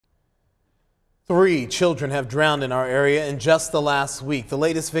3 children have drowned in our area in just the last week. The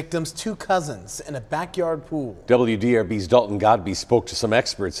latest victims, 2 cousins in a backyard pool. WDRB's Dalton Godby spoke to some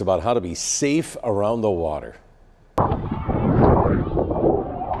experts about how to be safe around the water.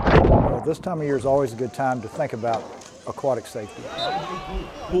 Well, this time of year is always a good time to think about aquatic safety.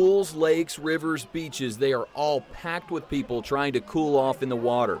 Pools, lakes, rivers, beaches, they are all packed with people trying to cool off in the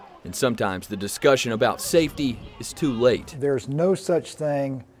water. And sometimes the discussion about safety is too late. There's no such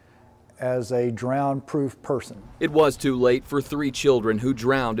thing as a drown-proof person. It was too late for 3 children who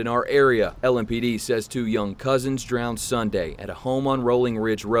drowned in our area. LMPD says 2 young cousins drowned Sunday at a home on Rolling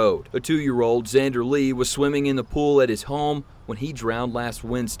Ridge Road. A 2-year-old, Xander Lee, was swimming in the pool at his home when he drowned last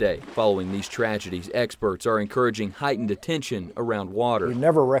Wednesday. Following these tragedies, experts are encouraging heightened attention around water. We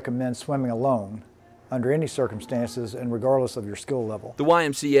never recommend swimming alone under any circumstances and regardless of your skill level. The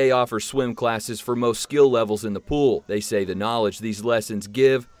YMCA offers swim classes for most skill levels in the pool. They say the knowledge these lessons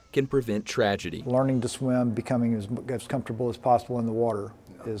give can prevent tragedy. Learning to swim, becoming as comfortable as possible in the water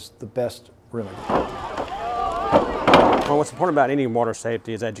is the best remedy. Well, what's important about any water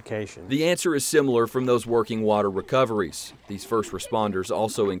safety is education. The answer is similar from those working water recoveries. These first responders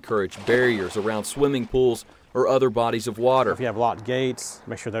also encourage barriers around swimming pools or other bodies of water. If you have locked gates,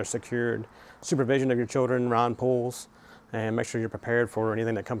 make sure they're secured. Supervision of your children around pools, and make sure you're prepared for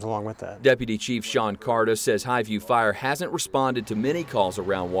anything that comes along with that. Deputy Chief Sean Carta says Highview Fire hasn't responded to many calls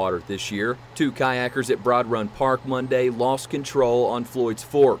around water this year. 2 kayakers at Broad Run Park Monday lost control on Floyd's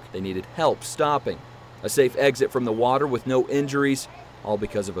Fork. They needed help stopping. A safe exit from the water with no injuries, all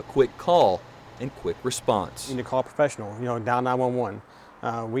because of a quick call and quick response. You need to call a professional, dial 911.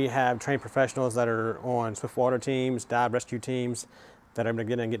 We have trained professionals that are on swift water teams, dive rescue teams that are able to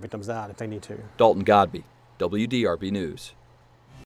get in and get victims out if they need to. Dalton Godby, WDRB News.